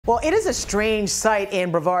Well, it is a strange sight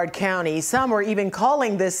in Brevard County. Some are even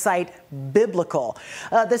calling this site biblical.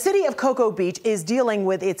 The city of Cocoa Beach is dealing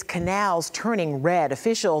with its canals turning red.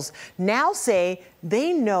 Officials now say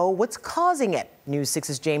they know what's causing it. News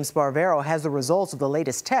 6's James Barbero has the results of the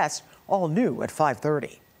latest test, all new at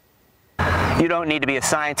 5:30. You don't need to be a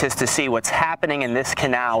scientist to see what's happening in this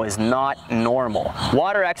canal is not normal.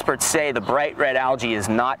 Water experts say the bright red algae is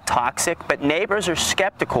not toxic, but neighbors are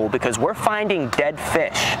skeptical because we're finding dead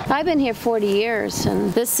fish. I've been here 40 years,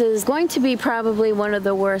 and this is going to be probably one of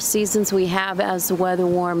the worst seasons we have as the weather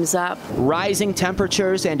warms up. Rising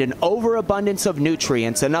temperatures and an overabundance of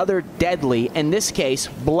nutrients, another deadly, in this case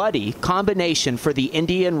bloody, combination for the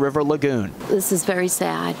Indian River Lagoon. This is very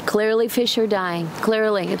sad. Clearly fish are dying.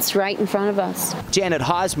 Clearly, it's right in front of us. Janet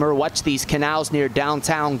Hosmer watched these canals near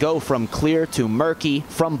downtown go from clear to murky,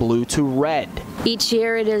 from blue to red. Each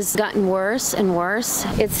year it has gotten worse and worse.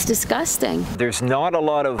 It's disgusting. There's not a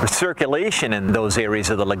lot of circulation in those areas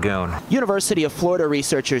of the lagoon. University of Florida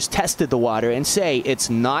researchers tested the water and say it's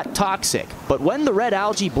not toxic. But when the red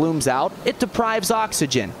algae blooms out, it deprives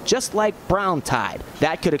oxygen, just like brown tide.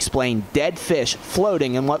 That could explain dead fish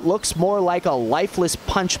floating in what looks more like a lifeless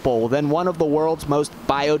punch bowl than one of the world's most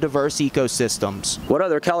biodiverse ecosystems. What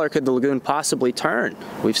other color could the lagoon possibly turn?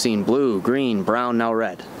 We've seen blue, green, brown, now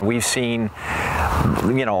red. We've seen,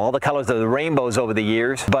 all the colors of the rainbows over the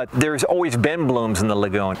years, but there's always been blooms in the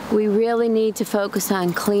lagoon. We really need to focus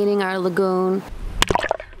on cleaning our lagoon.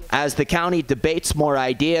 As the county debates more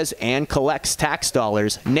ideas and collects tax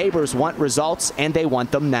dollars, neighbors want results and they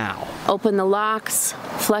want them now. Open the locks,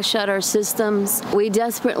 flush out our systems. We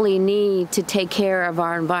desperately need to take care of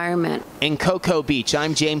our environment. In Cocoa Beach,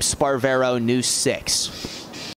 I'm James Barbero, News 6.